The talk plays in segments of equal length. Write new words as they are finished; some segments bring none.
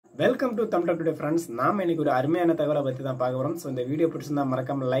Welcome to Thumbtack Today friends. நாம இன்னைக்கு ஒரு அருமையான தகவலை பத்தி தான் பார்க்க போறோம். சோ இந்த வீடியோ பிடிச்சிருந்தா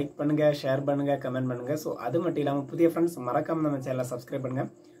மறக்காம லைக் பண்ணுங்க, ஷேர் பண்ணுங்க, கமெண்ட் பண்ணுங்க. சோ அது மட்டும் இல்லாம புதிய friends மறக்காம நம்ம சேனலை சப்ஸ்கிரைப் பண்ணுங்க.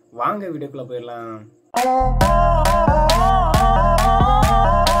 வாங்க வீடியோக்குள்ள போயிடலாம்.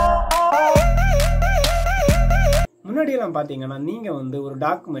 முன்னாடி எல்லாம் பாத்தீங்கன்னா நீங்க வந்து ஒரு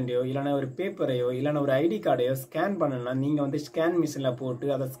டாக்குமெண்ட்டையோ இல்லனா ஒரு பேப்பரையோ இல்லனா ஒரு ஐடி கார்டையோ ஸ்கேன் பண்ணனும்னா நீங்க வந்து ஸ்கேன் மிஷின்ல போட்டு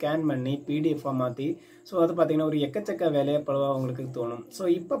அதை ஸ்கேன் பண்ணி PDF மாத்தி சோ அது பாத்தீங்கன்னா ஒரு எக்கச்சக்க வேலைய பழுவா உங்களுக்கு தோணும். சோ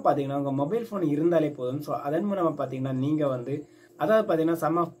இப்போ பாத்தீங்கன்னா உங்க மொபைல் போன் இருந்தாலே போதும். சோ அதன் மூலமா பாத்தீங்கன்னா நீங்க வந்து அதாவது பாத்தீங்கன்னா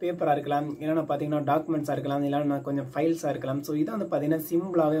சம் ஆஃப் பேப்பரா இருக்கலாம் இல்லனா பாத்தீங்கன்னா டாக்குமெண்ட்ஸா இருக்கலாம் இல்லனா கொஞ்சம் ஃபைல்ஸா இருக்கலாம். சோ இத வந்து பாத்தீங்கன்னா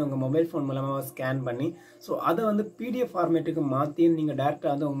சிம்பிளாவே உங்க மொபைல் போன் மூலமா ஸ்கேன் பண்ணி சோ அதை வந்து PDF ஃபார்மேட்டுக்கு மாத்தி நீங்க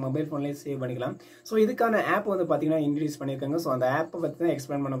டைரக்டா வந்து உங்க மொபைல் போன்லயே சேவ் பண்ணிக்கலாம். சோ இதுக்கான ஆப் வந்து பாத்தீங்கன்னா இன்ட்ரோ듀ஸ் பண்ணிருக்காங்க. சோ அந்த ஆப் பத்தி தான்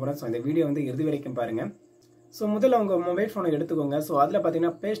எக்ஸ்பிளைன் பண்ண போறேன். சோ இந்த வீடியோ வந்து இறுதி வரைக்கும் பாருங்க. சோ முதல்ல உங்க மொபைல் போனை எடுத்துக்கோங்க. சோ அதுல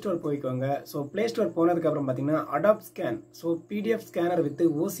பாத்தீங்கன்னா Play Store போய்க்கோங்க. சோ Play Store போனதுக்கு அப்புறம் பாத்தீங்கன்னா Adobe Scan so PDF scanner with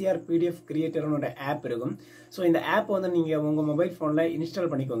OCR PDF கிரியேட்டர்னு ஒரு ஆப் இருக்கும். சோ இந்த ஆப் வந்து நீங்க உங்க மொபைல் போன்ல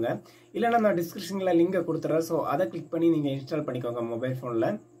இன்ஸ்டால் பண்ணிக்கோங்க. இல்லனா நான் டிஸ்கிரிப்ஷன்ல லிங்க் கொடுத்துறேன். சோ அதை கிளிக் பண்ணி நீங்க இன்ஸ்டால் பண்ணிக்கோங்க மொபைல்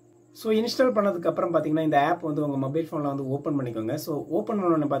போன்ல. சோ இன்ஸ்டால் பண்ணதுக்கு அப்புறம் பாத்தீங்கன்னா இந்த ஆப் வந்து உங்க மொபைல் போன்ல வந்து ஓபன் பண்ணிக்கோங்க. சோ ஓபன்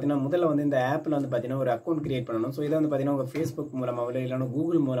பண்ணனும்னு பாத்தீங்கன்னா முதல்ல வந்து இந்த ஆப்ல வந்து பாத்தீங்கன்னா ஒரு அக்கவுண்ட் கிரியேட் பண்ணனும். சோ இத வந்து பாத்தீங்கன்னா உங்க Facebook மூலமாவோ இல்லனா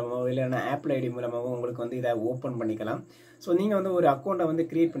Google மூலமாவோ இல்லனா Apple ID மூலமாவோ உங்களுக்கு வந்து இத ஓபன் பண்ணிக்கலாம். சோ நீங்க வந்து ஒரு அக்கவுண்ட வந்து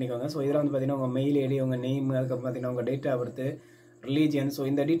கிரியேட் பண்ணிக்கோங்க. சோ இதல வந்து பாத்தீங்கன்னா உங்க மெயில் ஐடி, உங்க நேம், அதுக்கு அப்புறம் பாத்தீங்கன்னா உங்க date of birth, religion so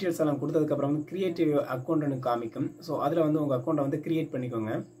இந்த டீடைல்ஸ் எல்லாம் கொடுத்ததுக்கு அப்புறம் வந்து கிரியேட்டிவ் அக்கவுண்ட்னு காமிக்கும். சோ அதுல வந்து உங்க அக்கவுண்ட வந்து கிரியேட்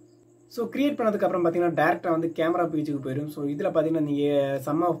பண்ணிக்கோங்க. சோ கிரியேட் பண்ணதுக்கு அப்புறம் பாத்தீங்கன்னா டைரக்டா வந்து கேமரா பேஜுக்கு போயிடும். சோ இதுல பாத்தீங்கன்னா நீங்க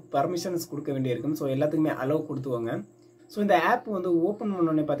சம் ஆஃப் பர்மிஷன்ஸ் கொடுக்க வேண்டியிருக்கும். சோ எல்லாத்துக்குமே அலோவ் கொடுத்துவாங்க. சோ இந்த ஆப் வந்து ஓபன் பண்ண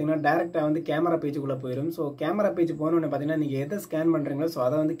உடனே பாத்தீங்கன்னா டைரக்டா வந்து கேமரா பேஜுக்குள்ள போயிடும். சோ கேமரா பேஜ் போன உடனே பாத்தீங்கன்னா நீங்க எதை ஸ்கேன் பண்றீங்களோ சோ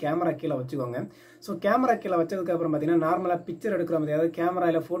அதை வந்து கேமரா கீழ வச்சுக்கோங்க. சோ கேமரா கீழ வச்சதுக்கு அப்புறம் பாத்தீங்கன்னா நார்மலா பிக்சர் எடுக்கிற மாதிரி அதாவது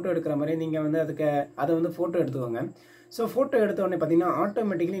கேமரால போட்டோ எடுக்கிற மாதிரி நீங்க வந்து அதுக்கு அதை வந்து போட்டோ எடுத்துக்கோங்க. சோ போட்டோ எடுத்த உடனே பாத்தீங்கன்னா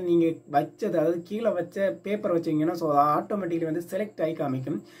ஆட்டோமேட்டிக்கலி நீங்க வச்சது அதாவது கீழ வச்ச பேப்பர் வச்சீங்கன்னா சோ ஆட்டோமேட்டிக்கலி வந்து செலக்ட் ஆகி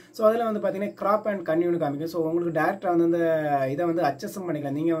காமிக்கும். சோ அதுல வந்து பாத்தீங்கன்னா கிராப் அண்ட் கன்யூன்னு காமிக்கும். சோ உங்களுக்கு டைரக்டா வந்து அந்த இதை வந்து அட்ஜஸ்ட்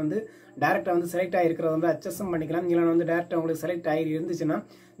பண்ணிக்கலாம். நீங்க வந்து டைரக்டா வந்து செலக்ட் ஆகிருக்கிறத வந்து அட்ஜஸ்ட் பண்ணிக்கலாம். இல்லைன்னா வந்து டைரக்டா உங்களுக்கு செலக்ட் ஆகி இருந்துச்சுன்னா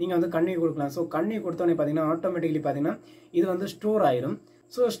நீங்க வந்து கன்னியூ கொடுக்கலாம். சோ கன்னியூ கொடுத்த உடனே பாத்தீங்கன்னா ஆட்டோமேட்டிக்கலி பாத்தீங்கன்னா இது வந்து ஸ்டோர் ஆயிரும்.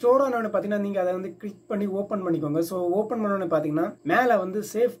 சோ ஸ்டோர் ஆனோட பாத்தீங்கன்னா நீங்க அதை வந்து கிளிக் பண்ணி ஓபன் பண்ணிக்கோங்க. சோ ஓபன் பண்ணோட பாத்தீங்கன்னா மேல வந்து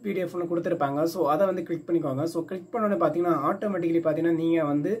சேவ் PDF கொடுத்திருப்பாங்க. சோ அதை வந்து கிளிக் பண்ணிக்கோங்க. சோ கிளிக் பண்ணோட பாத்தீங்கன்னா ஆட்டோமேட்டிக்கலி பாத்தீங்கன்னா நீங்க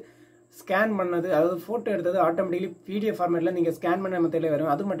வந்து ஸ்கேன் பண்ணது அதாவது போட்டோ எடுத்தது ஆட்டோமேட்டிக்கலி PDF ஃபார்மேட்ல நீங்க ஸ்கேன் பண்ண மெத்தட்ல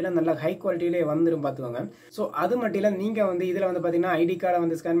வரும். அது மட்டும் இல்ல நல்ல ஹை குவாலிட்டியிலே வந்துரும் பாத்துக்கோங்க. சோ அது மட்டும் இல்ல நீங்க வந்து இதுல வந்து பாத்தீங்கன்னா ஐடி கார்டை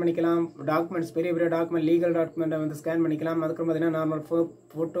வந்து ஸ்கேன் பண்ணிக்கலாம், டாக்குமெண்ட்ஸ் பெரிய பெரிய டாக்குமெண்ட் லீகல் டாக்குமெண்ட்டை வந்து ஸ்கேன் பண்ணிக்கலாம். அதுக்கப்புறம் பாத்தீங்கன்னா நார்மல்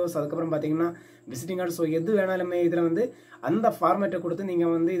போட்டோஸ், அதுக்கப்புறம் பாத்தீங்கன்னா விசிட்டிங் கார்டு சோ எது வேணாலுமே இதுல வந்து அந்த ஃபார்மேட்டை கொடுத்து நீங்க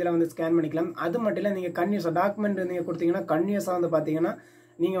வந்து இதுல வந்து ஸ்கேன் பண்ணிக்கலாம். அது மட்டும் இல்ல நீங்க கன்யூஸா டாக்குமெண்ட் நீங்க கொடுத்தீங்கன்னா கன்யூஸா வந்து பாத்தீங்கன்னா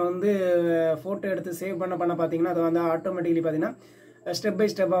நீங்க வந்து போட்டோ எடுத்து சேவ் பண்ண பாத்தீங்கன்னா அது வந்து ஆட்டோமேட்டிக்கலி பாத்தீங்கன்னா ஸ்டெப் பை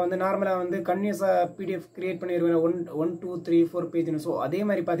ஸ்டெப்பா வந்து நார்மலா வந்து கன்யூஸா PDF கிரியேட் பண்ணிடுவேன் 1 2 3 4 பேஜ்னு. ஸோ அதே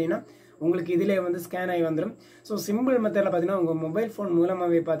மாதிரி பாத்தீங்கன்னா உங்களுக்கு இதுல வந்து ஸ்கேன் ஆகி வந்துடும். ஸோ சிம்பிள் மெத்தட்ல பாத்தீங்கன்னா உங்க மொபைல் போன்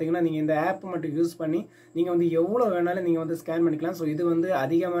மூலமாவே பாத்தீங்கன்னா நீங்க இந்த ஆப் மட்டும் யூஸ் பண்ணி நீங்க வந்து எவ்வளவு வேணாலும் நீங்க வந்து ஸ்கேன் பண்ணிக்கலாம். ஸோ இது வந்து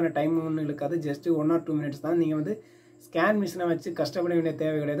அதிகமான டைம் ஒன்றும் இருக்காது. ஜஸ்ட் 1 or 2 minutes தான். நீங்க வந்து ஸ்கேன் மிஷினை வச்சு கஷ்டப்பட வேண்டிய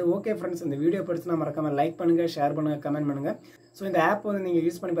தேவை கிடையாது. ஓகே ஃப்ரெண்ட்ஸ், இந்த வீடியோ பிடிச்சினா மறக்காம லைக் பண்ணுங்க, ஷேர் பண்ணுங்க, கமெண்ட் பண்ணுங்க. ஸோ இந்த ஆப் வந்து நீங்க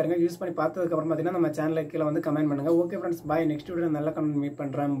யூஸ் பண்ணி பாருங்க. யூஸ் பண்ணி பார்த்ததுக்கு அப்புறம் பாத்தீங்கன்னா நம்ம சேனலுக்கு கீழே வந்து கமெண்ட் பண்ணுங்க. ஓகே ஃப்ரெண்ட்ஸ், பாய். நெக்ஸ்ட் வீடியோ நல்ல கமெண்ட் மீட்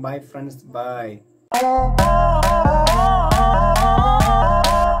பண்றேன். பாய் ஃப்ரெண்ட்ஸ், பாய்.